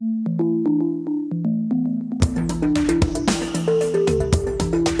Hi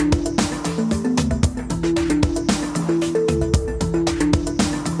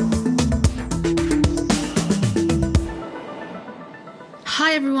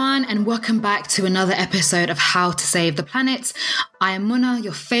everyone, and welcome back to another episode of How to Save the Planet. I am Muna,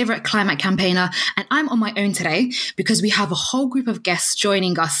 your favourite climate campaigner, and I'm on my own today because we have a whole group of guests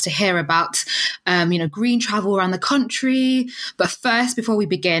joining us to hear about, green travel around the country. But first, before we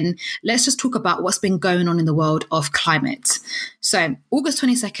begin, let's just talk about what's been going on in the world of climate. So August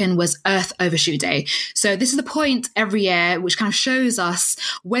 22nd was Earth Overshoot Day. So this is the point every year which kind of shows us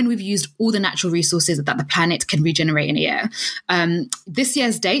when we've used all the natural resources that the planet can regenerate in a year. This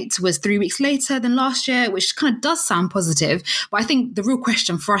year's date was 3 weeks later than last year, which kind of does sound positive. But I think the real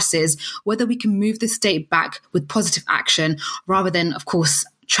question for us is whether we can move this date back with positive action rather than, of course,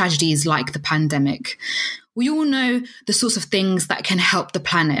 tragedies like the pandemic. We all know the sorts of things that can help the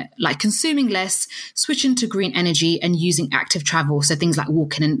planet, like consuming less, switching to green energy and using active travel, so things like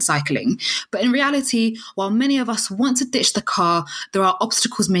walking and cycling. But in reality, while many of us want to ditch the car, there are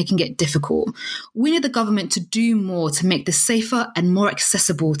obstacles making it difficult. We need the government to do more to make this safer and more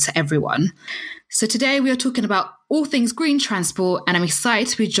accessible to everyone. So today we are talking about all things green transport, and I'm excited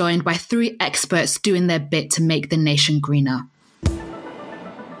to be joined by 3 experts doing their bit to make the nation greener.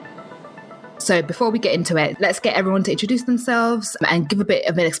 So before we get into it, let's get everyone to introduce themselves and give a bit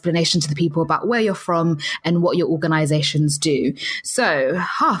of an explanation to the people about where you're from and what your organisations do. So,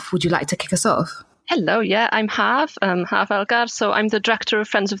 Haf, would you like to kick us off? Hello, I'm Haf Elgar. So I'm the director of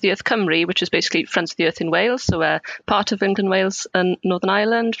Friends of the Earth Cymru, which is basically Friends of the Earth in Wales. So part of England, Wales and Northern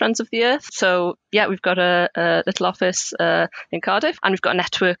Ireland, Friends of the Earth. So we've got a little office in Cardiff, and we've got a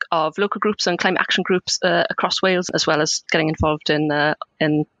network of local groups and climate action groups across Wales, as well as getting involved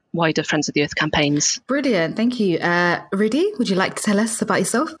in wider Friends of the Earth campaigns. Brilliant, thank you. Rudy, would you like to tell us about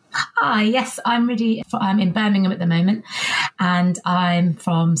yourself? Hi, yes, I'm Rudy. I'm in Birmingham at the moment, and I'm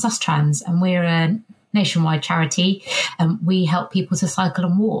from Sustrans, and we're a nationwide charity, and we help people to cycle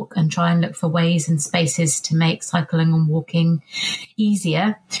and walk and try and look for ways and spaces to make cycling and walking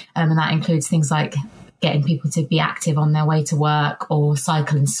easier, and that includes things like getting people to be active on their way to work or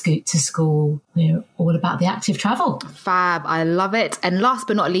cycle and scoot to school. We're all about the active travel. Fab, I love it. And last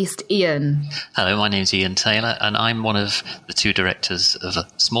but not least, Ian. Hello, my name's Ian Taylor, and I'm one of the 2 directors of a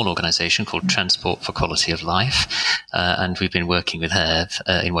small organisation called Transport for Quality of Life, and we've been working with HERF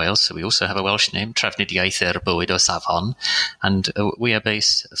in Wales. So we also have a Welsh name, Trafnidiaeth Bywyd o Safon, and we are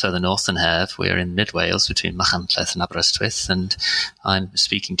based further north than HERF. We're in mid Wales between Machynlleth and Aberystwyth, and I'm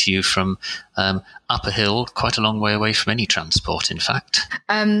speaking to you from up a hill, quite a long way away from any transport, in fact.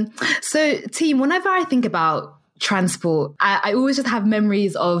 So, team, whenever I think about transport, I always just have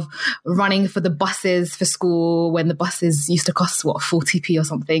memories of running for the buses for school when the buses used to cost 40p or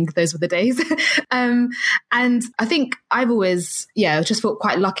something. Those were the days. And I think I've always just felt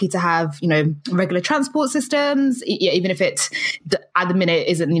quite lucky to have regular transport systems, even if it at the minute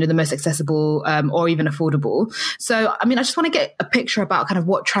isn't the most accessible or even affordable. So I just want to get a picture about kind of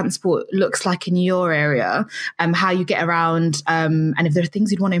what transport looks like in your area, how you get around, and if there are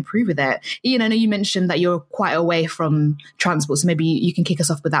things you'd want to improve with it. Ian, I know you mentioned that you're quite away from transport, so maybe you can kick us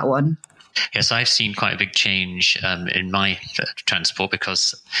off with that one. Yes, I've seen quite a big change in my transport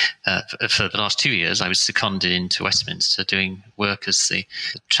because for the last 2 years I was seconded into Westminster doing work as the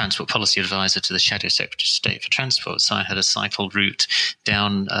Transport Policy Advisor to the Shadow Secretary of State for Transport. So I had a cycle route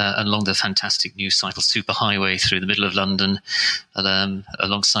down along the fantastic new cycle superhighway through the middle of London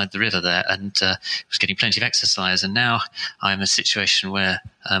alongside the river there, and was getting plenty of exercise. And now I'm in a situation where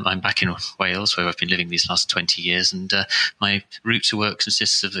I'm back in Wales, where I've been living these last 20 years, and my route to work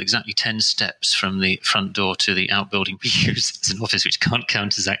consists of exactly 10 steps from the front door to the outbuilding we use as an office, which can't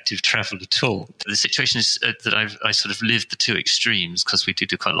count as active travel at all. The situation is that I sort of lived the 2 extremes, because we do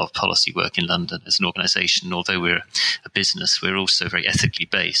quite a lot of policy work in London as an organisation. Although we're a business, we're also very ethically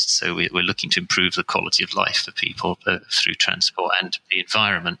based, so we're looking to improve the quality of life for people through transport and the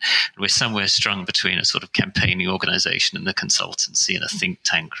environment. And we're somewhere strung between a sort of campaigning organisation and a consultancy and a think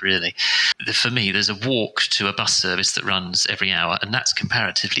tank, really. For me, there's a walk to a bus service that runs every hour, and that's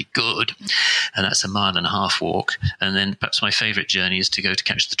comparatively good. And that's a 1.5 mile walk. And then perhaps my favourite journey is to go to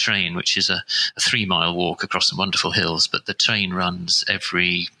catch the train, which is a 3-mile walk across some wonderful hills. But the train runs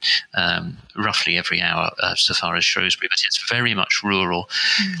roughly every hour so far as Shrewsbury. But it's very much rural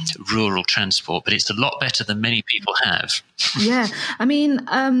transport. But it's a lot better than many people have. Yeah.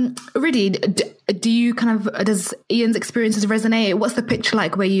 Really, do you does Ian's experiences resonate? What's the picture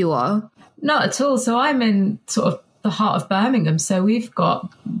like where you are? Not at all. So I'm in sort of the heart of Birmingham. So we've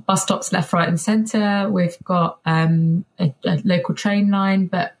got bus stops left, right and centre. We've got a local train line,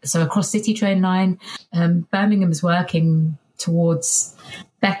 so a cross-city train line. Birmingham is working towards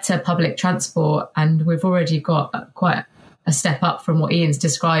better public transport, and we've already got quite a step up from what Ian's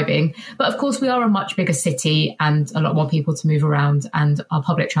describing. But of course, we are a much bigger city and a lot more people to move around, and our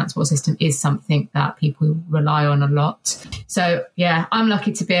public transport system is something that people rely on a lot. So yeah, I'm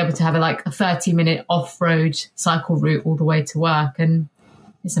lucky to be able to have a 30-minute off-road cycle route all the way to work, and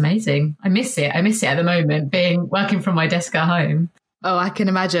it's amazing. I miss it at the moment, working from my desk at home. Oh, I can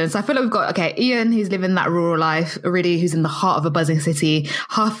imagine. So I feel like we've got, Ian, who's living that rural life, Rudy, who's in the heart of a buzzing city.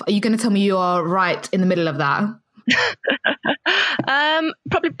 Are you going to tell me you are right in the middle of that?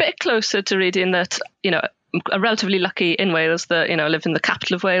 Probably a bit closer to reading that, I'm relatively lucky in Wales that, I live in the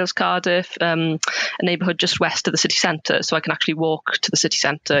capital of Wales, Cardiff, a neighbourhood just west of the city centre. So I can actually walk to the city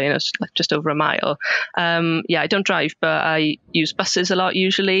centre, it's just over a mile. I don't drive, but I use buses a lot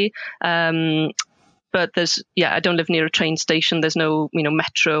usually. But I don't live near a train station. There's no,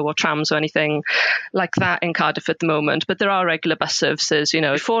 metro or trams or anything like that in Cardiff at the moment. But there are regular bus services.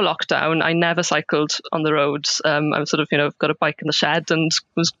 Before lockdown, I never cycled on the roads. I'm got a bike in the shed and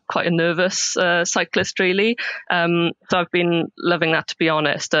was quite a nervous cyclist, really. So I've been loving that, to be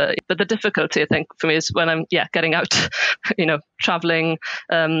honest. But the difficulty, I think, for me is when I'm, getting out, travelling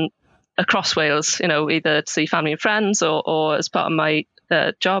across Wales, either to see family and friends or as part of my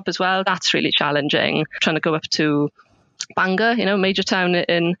job as well. That's really challenging. Trying to go up to Bangor, major town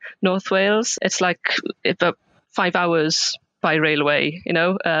in North Wales. It's about 5 hours by railway, and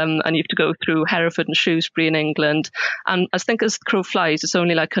you have to go through Hereford and Shrewsbury in England. And I think as the crow flies, it's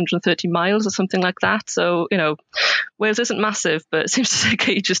only 130 miles or something like that. So, Wales isn't massive, but it seems to take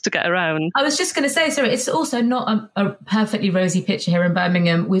ages to get around. I was just going to say, sorry, it's also not a perfectly rosy picture here in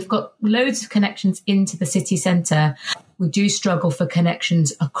Birmingham. We've got loads of connections into the city centre. We do struggle for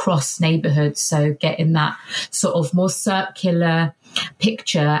connections across neighbourhoods. So getting that sort of more circular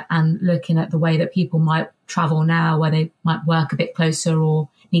picture and looking at the way that people might travel now, where they might work a bit closer or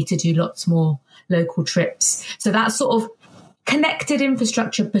need to do lots more local trips. So that sort of connected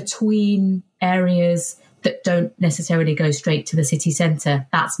infrastructure between areas that don't necessarily go straight to the city centre,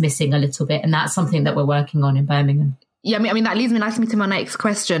 that's missing a little bit. And that's something that we're working on in Birmingham. Yeah, I mean that leads me nicely to my next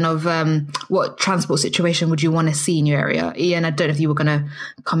question of what transport situation would you want to see in your area? Ian, I don't know if you were going to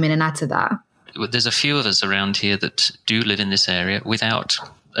come in and add to that. There's a few of us around here that do live in this area without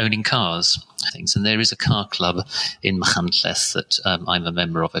owning cars. Things. And there is a car club in Machynlleth that I'm a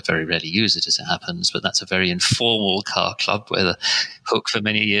member of. I very rarely use it, as it happens, but that's a very informal car club where the hook for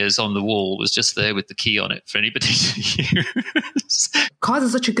many years on the wall was just there with the key on it for anybody to use. Cars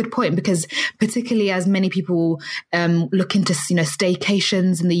is such a good point, because particularly as many people look into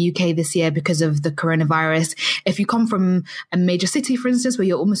staycations in the UK this year because of the coronavirus, if you come from a major city, for instance, where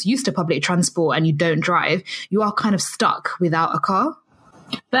you're almost used to public transport and you don't drive, you are kind of stuck without a car.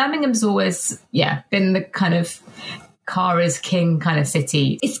 Birmingham's always, been the kind of car is king kind of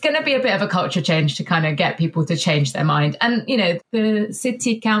city. It's going to be a bit of a culture change to kind of get people to change their mind. And, the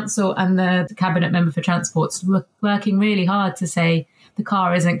city council and the cabinet member for transport's working really hard to say the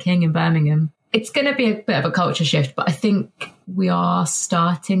car isn't king in Birmingham. It's going to be a bit of a culture shift, but I think we are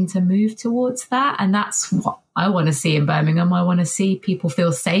starting to move towards that. And that's what I want to see in Birmingham. I want to see people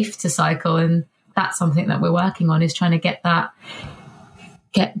feel safe to cycle. And that's something that we're working on, is trying to get a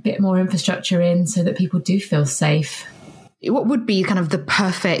bit more infrastructure in so that people do feel safe. What would be kind of the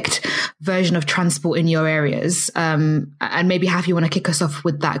perfect version of transport in your areas? And maybe Haf, you want to kick us off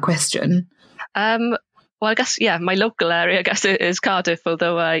with that question? Well, I guess, my local area, I guess, is Cardiff,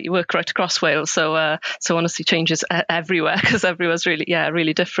 although I work right across Wales. So honestly, changes everywhere, because everywhere's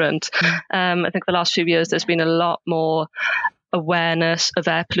really different. I think the last few years, there's been a lot more awareness of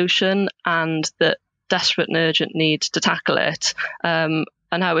air pollution and the desperate and urgent need to tackle it.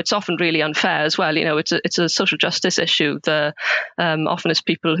 And how it's often really unfair as well. It's a social justice issue. Often it's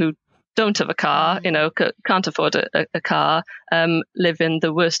people who don't have a car, can't afford a car, live in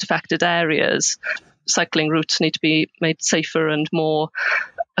the worst affected areas. Cycling routes need to be made safer and more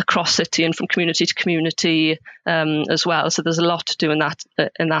across city and from community to community as well. So there's a lot to do in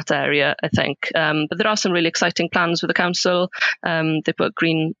that area, I think. But there are some really exciting plans with the council. They put a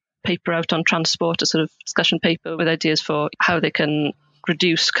green paper out on transport, a sort of discussion paper with ideas for how they can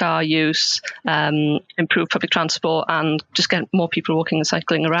reduce car use, improve public transport, and just get more people walking and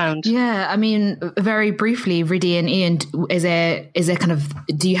cycling around. Yeah, I mean, very briefly, Rudy and Ian, is there kind of,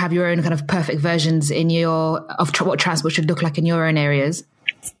 do you have your own kind of perfect versions of what transport should look like in your own areas?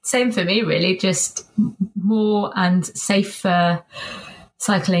 Same for me, really, just more and safer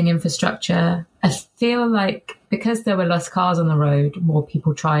cycling infrastructure, I feel like because there were less cars on the road, more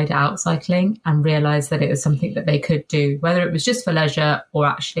people tried out cycling and realised that it was something that they could do, whether it was just for leisure or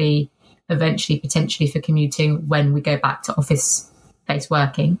actually eventually potentially for commuting when we go back to office-based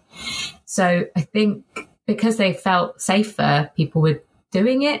working. So I think because they felt safer, people were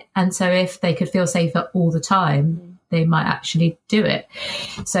doing it. And so if they could feel safer all the time, they might actually do it.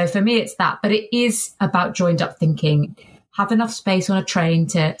 So for me, it's that. But it is about joined up thinking. Have enough space on a train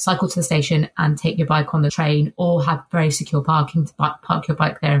to cycle to the station and take your bike on the train, or have very secure parking to park your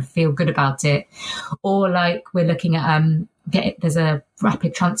bike there and feel good about it. Or like we're looking at, there's a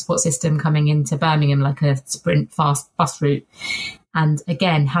rapid transport system coming into Birmingham, like a sprint fast bus route. And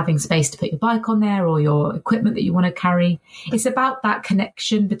again, having space to put your bike on there or your equipment that you want to carry. It's about that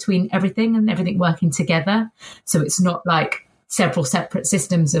connection between everything and everything working together. So it's not like several separate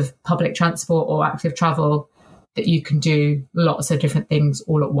systems of public transport or active travel, that you can do lots of different things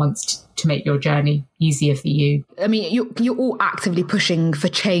all at once to make your journey easier for you. I mean, you're all actively pushing for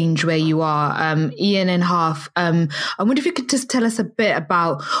change where you are. Ian and Half, I wonder if you could just tell us a bit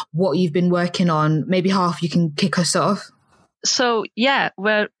about what you've been working on. Maybe Half, you can kick us off. So, yeah,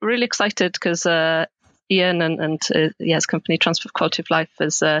 we're really excited because Ian and his company, Transport for Quality of Life,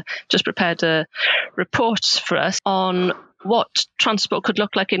 has just prepared a report for us on what transport could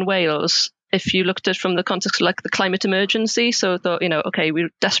look like in Wales if you looked at it from the context of like the climate emergency. So thought, okay, we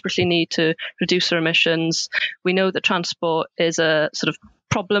desperately need to reduce our emissions. We know that transport is a sort of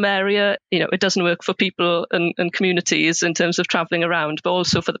problem area. It doesn't work for people and communities in terms of traveling around, but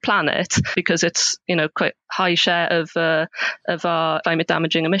also for the planet because it's, quite high share of our climate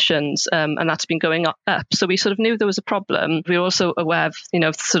damaging emissions. And that's been going up. So we sort of knew there was a problem. We were also aware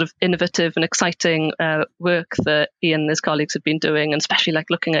of, sort of innovative and exciting work that Ian and his colleagues have been doing, and especially like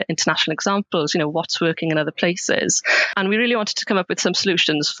looking at international examples, what's working in other places. And we really wanted to come up with some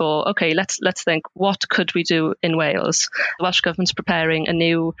solutions for, okay, let's think, what could we do in Wales? The Welsh Government's preparing a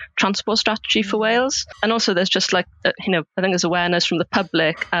new transport strategy for Wales. And also there's just like, I think there's awareness from the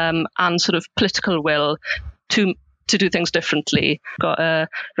public and sort of political will to do things differently. Got a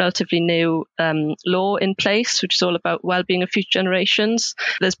relatively new law in place, which is all about well-being of future generations.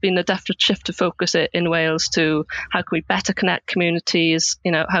 There's been a definite shift to focus in Wales to how can we better connect communities,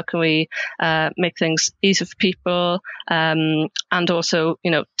 how can we make things easier for people, and also,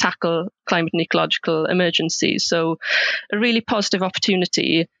 tackle climate and ecological emergencies. So a really positive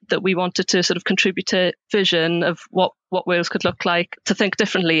opportunity that we wanted to sort of contribute to vision of what Wales could look like, to think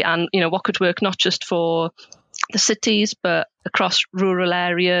differently, and, what could work not just for the cities, but across rural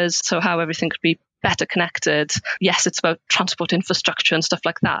areas. So how everything could be better connected. Yes, it's about transport infrastructure and stuff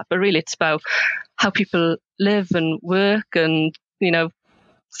like that, but really it's about how people live and work and,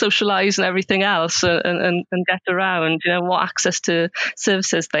 socialize and everything else and get around, what access to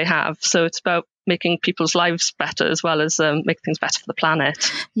services they have. So it's about making people's lives better as well as make things better for the planet.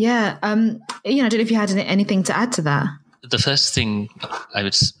 Yeah. I don't know if you had anything to add to that. The first thing I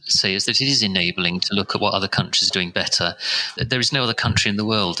would say is that it is enabling to look at what other countries are doing better. There is no other country in the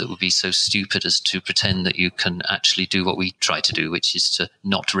world that would be so stupid as to pretend that you can actually do what we try to do, which is to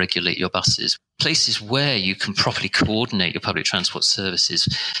not regulate your buses. Places where you can properly coordinate your public transport services,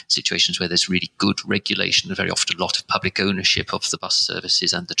 situations where there's really good regulation, and very often a lot of public ownership of the bus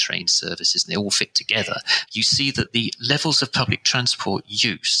services and the train services, and they all fit together, you see that the levels of public transport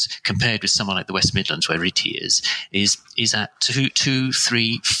use compared with someone like the West Midlands, where it is at 2,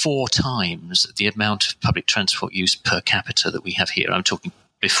 3, 4 times the amount of public transport use per capita that we have here. I'm talking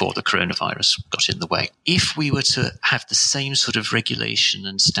before the coronavirus got in the way. If we were to have the same sort of regulation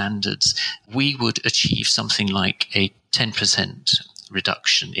and standards, we would achieve something like a 10%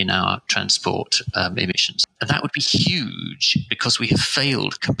 reduction in our transport emissions. And that would be huge because we have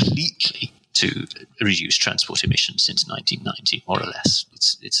failed completely to reduce transport emissions since 1990, more or less.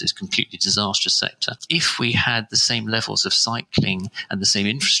 It's a completely disastrous sector. If we had the same levels of cycling and the same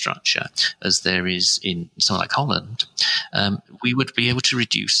infrastructure as there is in somewhere like Holland, we would be able to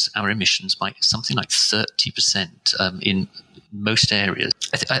reduce our emissions by something like 30% in most areas.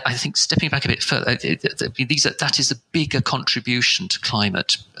 I think stepping back a bit further, that is a bigger contribution to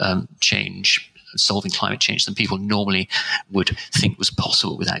climate change, solving climate change, than people normally would think was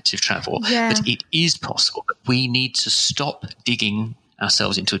possible with active travel. Yeah. But it is possible. But we need to stop digging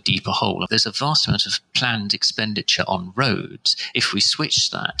ourselves into a deeper hole. There's a vast amount of planned expenditure on roads. If we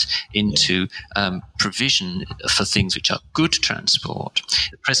switch that into provision for things which are good transport.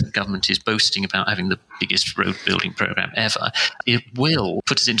 The present government is boasting about having the biggest road building programme ever. It will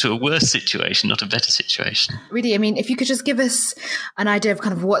put us into a worse situation, not a better situation. Really, I mean, if you could just give us an idea of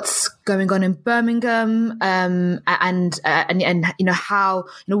kind of what's going on in Birmingham, and how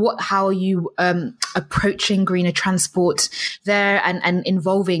are you approaching greener transport there and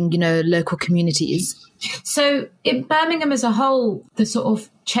involving local communities? So in Birmingham as a whole, the sort of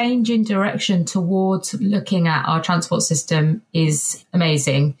change in direction towards looking at our transport system is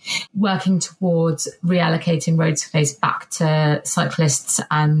amazing. Working towards reallocating road space back to cyclists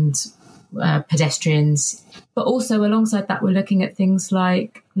and pedestrians. But also alongside that, we're looking at things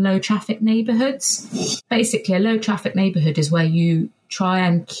like low traffic neighbourhoods. Basically, a low traffic neighbourhood is where you try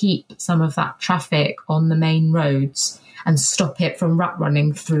and keep some of that traffic on the main roads and stop it from rat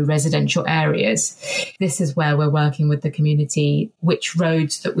running through residential areas. This is where we're working with the community, which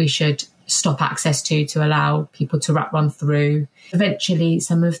roads that we should stop access to allow people to rat run through. Eventually,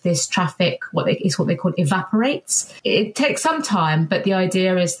 some of this traffic, what they call evaporates. It takes some time, but the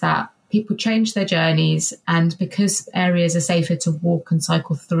idea is that people change their journeys, and because areas are safer to walk and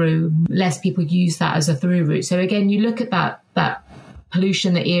cycle through, less people use that as a through route. So again, you look at that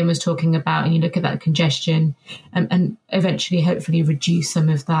pollution that Ian was talking about, and you look at that congestion and eventually hopefully reduce some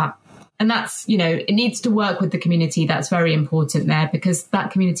of that. And that's, it needs to work with the community. That's very important there, because that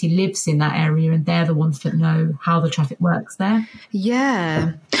community lives in that area and they're the ones that know how the traffic works there.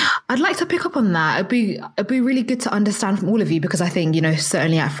 Yeah. I'd like to pick up on that. It'd be really good to understand from all of you, because I think,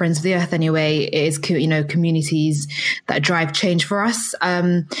 certainly at Friends of the Earth anyway, it is, communities that drive change for us.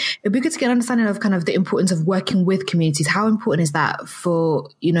 It'd be good to get an understanding of kind of the importance of working with communities. How important is that for,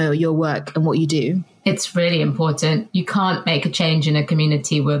 your work and what you do? It's really important. You can't make a change in a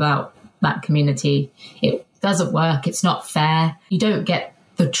community without that community. It doesn't work. It's not fair. You don't get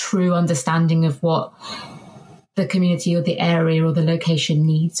the true understanding of what the community or the area or the location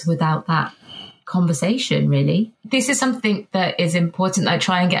needs without that conversation, really. This is something that is important that I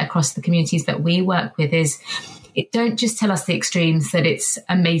try and get across the communities that we work with is don't just tell us the extremes that it's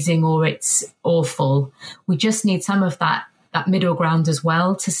amazing or it's awful. We just need some of that middle ground as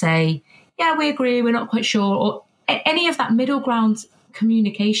well to say, yeah, we agree, we're not quite sure, or any of that middle ground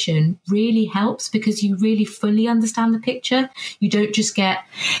communication really helps, because you really fully understand the picture. You don't just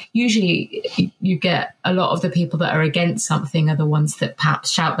usually you get a lot of the people that are against something are the ones that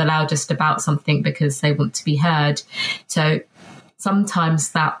perhaps shout the loudest about something because they want to be heard. So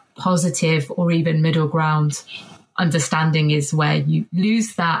sometimes that positive or even middle ground understanding is where you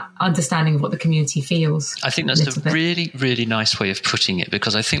lose that understanding of what the community feels. I think that's a really, really nice way of putting it,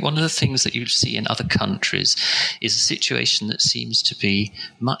 because I think one of the things that you see in other countries is a situation that seems to be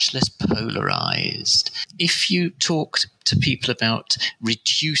much less polarized. If you talk to people about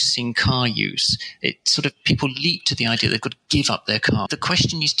reducing car use, it sort of people leap to the idea they've got to give up their car. The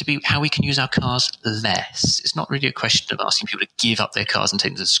question needs to be how we can use our cars less. It's not really a question of asking people to give up their cars and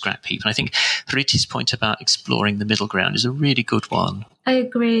take them to the scrap heap. And I think Hriti's point about exploring the middle ground is a really good one. I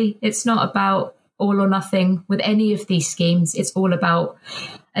agree. It's not about all or nothing with any of these schemes. It's all about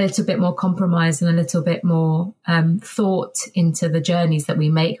a little bit more compromise and a little bit more thought into the journeys that we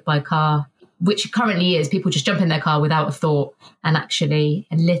make by car, which currently is people just jump in their car without a thought, and actually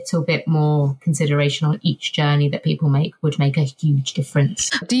a little bit more consideration on each journey that people make would make a huge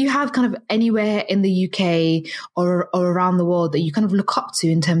difference. Do you have kind of anywhere in the UK or around the world that you kind of look up to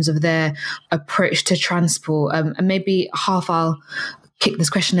in terms of their approach to transport? And maybe I'll kick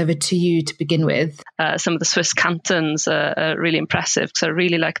this question over to you to begin with. Some of the Swiss cantons are really impressive, because I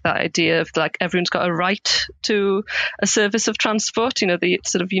really like that idea of everyone's got a right to a service of transport, the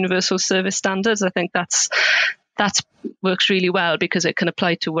sort of universal service standards. I think that works really well, because it can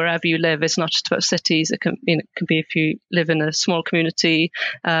apply to wherever you live. It's not just about cities. It can be if you live in a small community,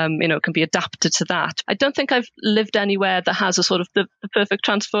 it can be adapted to that. I don't think I've lived anywhere that has a sort of the perfect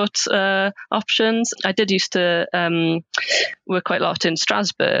transport options. I did used to work quite a lot in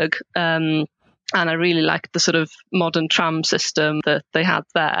Strasbourg, and I really liked the sort of modern tram system that they had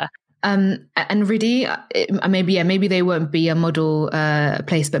there. And Hriti, maybe they won't be a model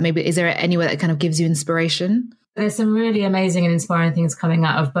place, but maybe is there anywhere that kind of gives you inspiration? There's some really amazing and inspiring things coming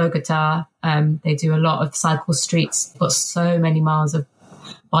out of Bogota. They do a lot of cycle streets, got so many miles of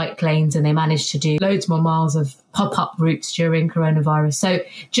bike lanes, and they managed to do loads more miles of pop-up routes during coronavirus. So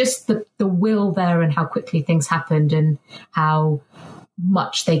just the will there and how quickly things happened and how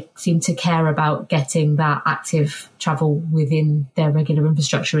much they seem to care about getting that active travel within their regular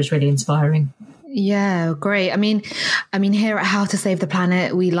infrastructure is really inspiring. Yeah, great. I mean, here at How to Save the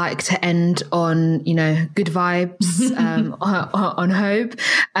Planet, we like to end on, good vibes, on hope.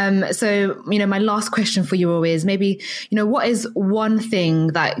 So, my last question for you all is maybe, what is one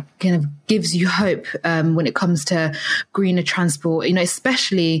thing that kind of gives you hope when it comes to greener transport,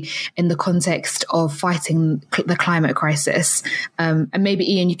 especially in the context of fighting the climate crisis? And maybe,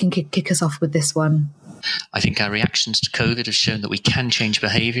 Ian, you can kick us off with this one. I think our reactions to COVID have shown that we can change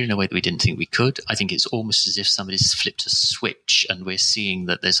behaviour in a way that we didn't think we could. I think it's almost as if somebody's flipped a switch and we're seeing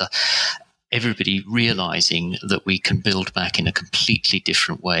that there's everybody realising that we can build back in a completely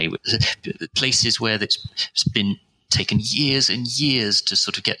different way. Places where it's been taken years and years to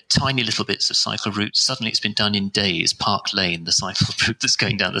sort of get tiny little bits of cycle routes. Suddenly it's been done in days. Park Lane, the cycle route that's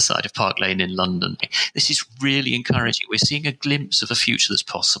going down the side of Park Lane in London. This is really encouraging. We're seeing a glimpse of a future that's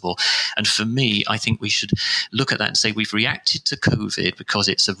possible. And for me, I think we should look at that and say we've reacted to COVID because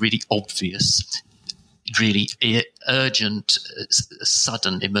it's a really obvious, really urgent,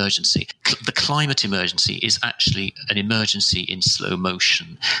 sudden emergency. The climate emergency is actually an emergency in slow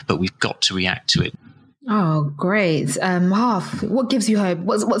motion, but we've got to react to it. Oh, great. Half, what gives you hope?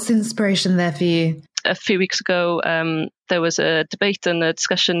 What's the inspiration there for you? A few weeks ago, there was a debate and a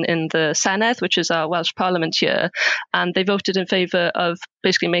discussion in the Senedd, which is our Welsh Parliament here, and they voted in favour of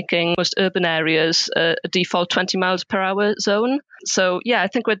basically making most urban areas a default 20 miles per hour zone. So, yeah, I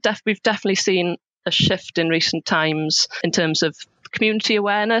think we've definitely seen a shift in recent times in terms of community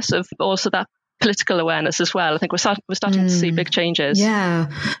awareness, of also that political awareness as well. I think we're starting to see big changes.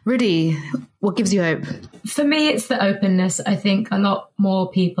 Yeah. Rudy, what gives you hope? For me, it's the openness. I think a lot more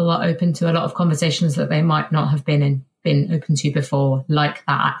people are open to a lot of conversations that they might not have been open to before, like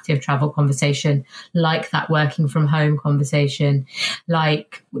that active travel conversation, like that working from home conversation,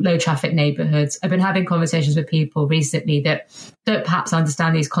 like low traffic neighbourhoods. I've been having conversations with people recently that don't perhaps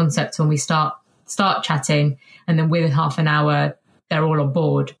understand these concepts when we start chatting, and then within half an hour, they're all on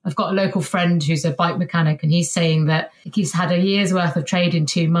board. I've got a local friend who's a bike mechanic, and he's saying that he's had a year's worth of trade in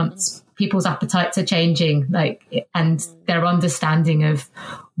 2 months. People's appetites are changing, and their understanding of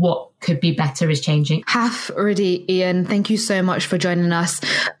what could be better is changing. Haf, Rudy, Ian, thank you so much for joining us.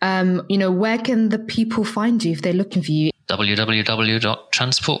 Where can the people find you if they're looking for you?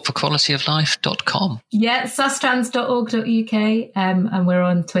 www.transportforqualityoflife.com. Yeah, sustrans.org.uk, and we're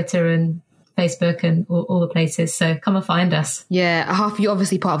on Twitter and Facebook and all the places. So come and find us. Yeah, Half, you're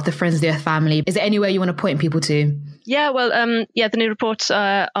obviously part of the Friends of the Earth family. Is there anywhere you want to point people to? Yeah, well, the new reports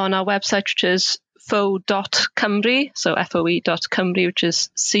are on our website, which is foe.cymru, so foe.cymru, which is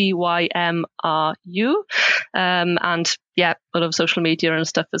CYMRU. And yeah, a lot of social media and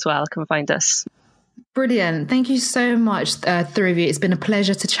stuff as well. Come and find us. Brilliant. Thank you so much, three of you. It's been a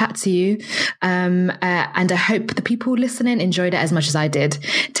pleasure to chat to you. And I hope the people listening enjoyed it as much as I did.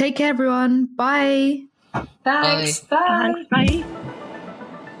 Take care, everyone. Bye. Thanks. Bye. Bye.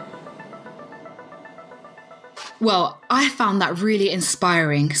 Well, I found that really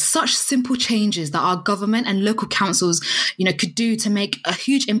inspiring. Such simple changes that our government and local councils, could do to make a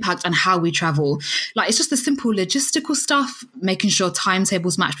huge impact on how we travel. It's just the simple logistical stuff, making sure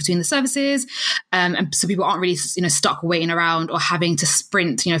timetables match between the services, and so people aren't really, stuck waiting around or having to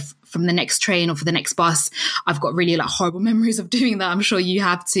sprint, from the next train or for the next bus. I've got really horrible memories of doing that. I'm sure you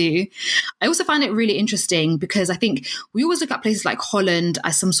have too. I also find it really interesting because I think we always look at places like Holland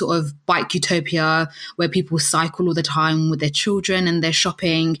as some sort of bike utopia where people cycle all the time with their children and they're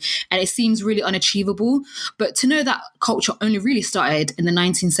shopping, and it seems really unachievable. But to know that culture only really started in the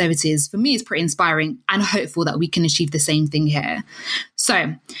 1970s, for me, is pretty inspiring and hopeful that we can achieve the same thing here.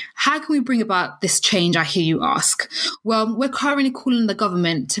 So how can we bring about this change, I hear you ask? Well, we're currently calling the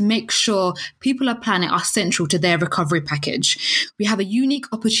government to make sure people and planet are central to their recovery package. We have a unique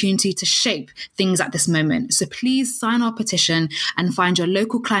opportunity to shape things at this moment. So please sign our petition and find your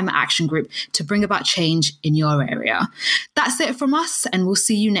local climate action group to bring about change in your area. That's it from us, and we'll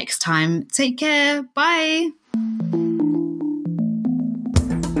see you next time. Take care. Bye.